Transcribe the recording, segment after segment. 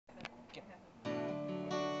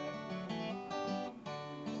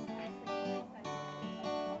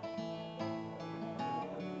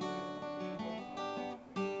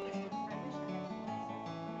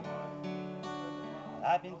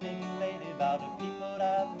I've been thinking lately about the people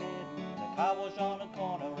I've met, the car wash on the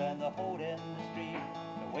corner and the hole in the street,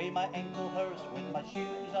 the way my ankle hurts with my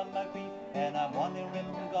shoes on my feet, and I'm wondering if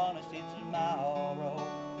I'm gonna see tomorrow.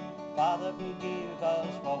 Father, forgive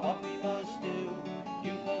us for what we must do.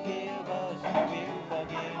 You forgive us, we'll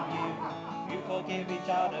forgive you. You forgive each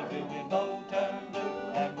other, we will both turn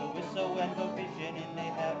blue, and we'll whistle and go fishing in the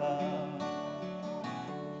heaven.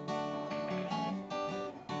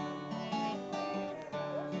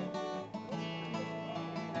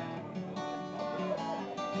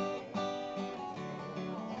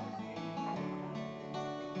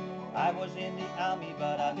 I was in the army,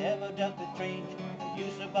 but I never dug the trench. I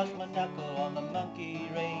used to bust my knuckle on the monkey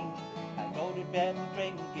range. I go to bed and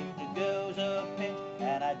drink, give the girls a pinch,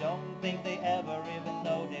 and I don't think they ever even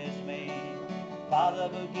notice me. Father,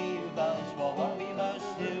 forgive us for what we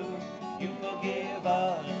must do. You forgive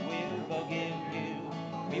us, we'll forgive you.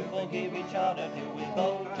 We forgive each other till we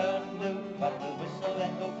both turn blue, but we'll whistle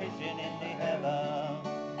and go fishing in the heaven.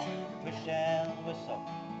 Fish and whistle,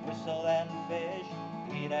 whistle and fish.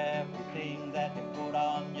 Eat everything that they put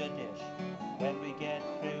on your dish. When we get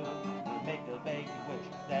through, we'll make a big wish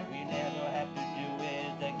that we never have to do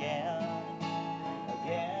it again.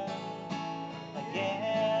 Again,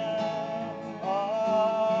 again.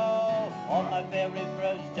 Oh, on my very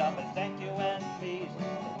first job, and thank you and please.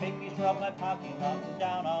 They make me scrub my parking lot and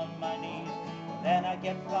down on my knees. Then I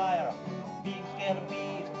get fired, being scared of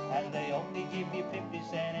bees, and they only give me 50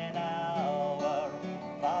 cents an hour.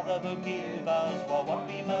 Father, forgive us for what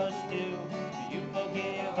we must do. You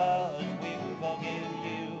forgive us, we will forgive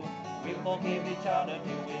you. We forgive each other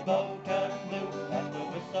till we both turn blue, and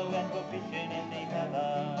we'll whistle and go fishing in the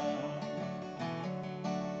heaven.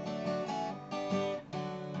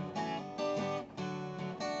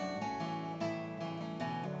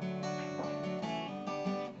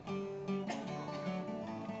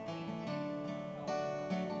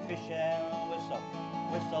 Fish and whistle,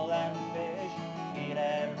 whistle and fish. Eat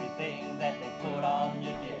everything that they put on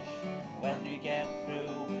your dish. When you get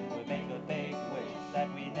through, we make a big wish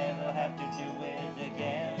that we never have to do it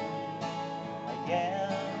again.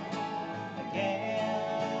 Again,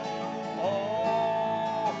 again.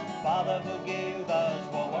 Oh, Father, forgive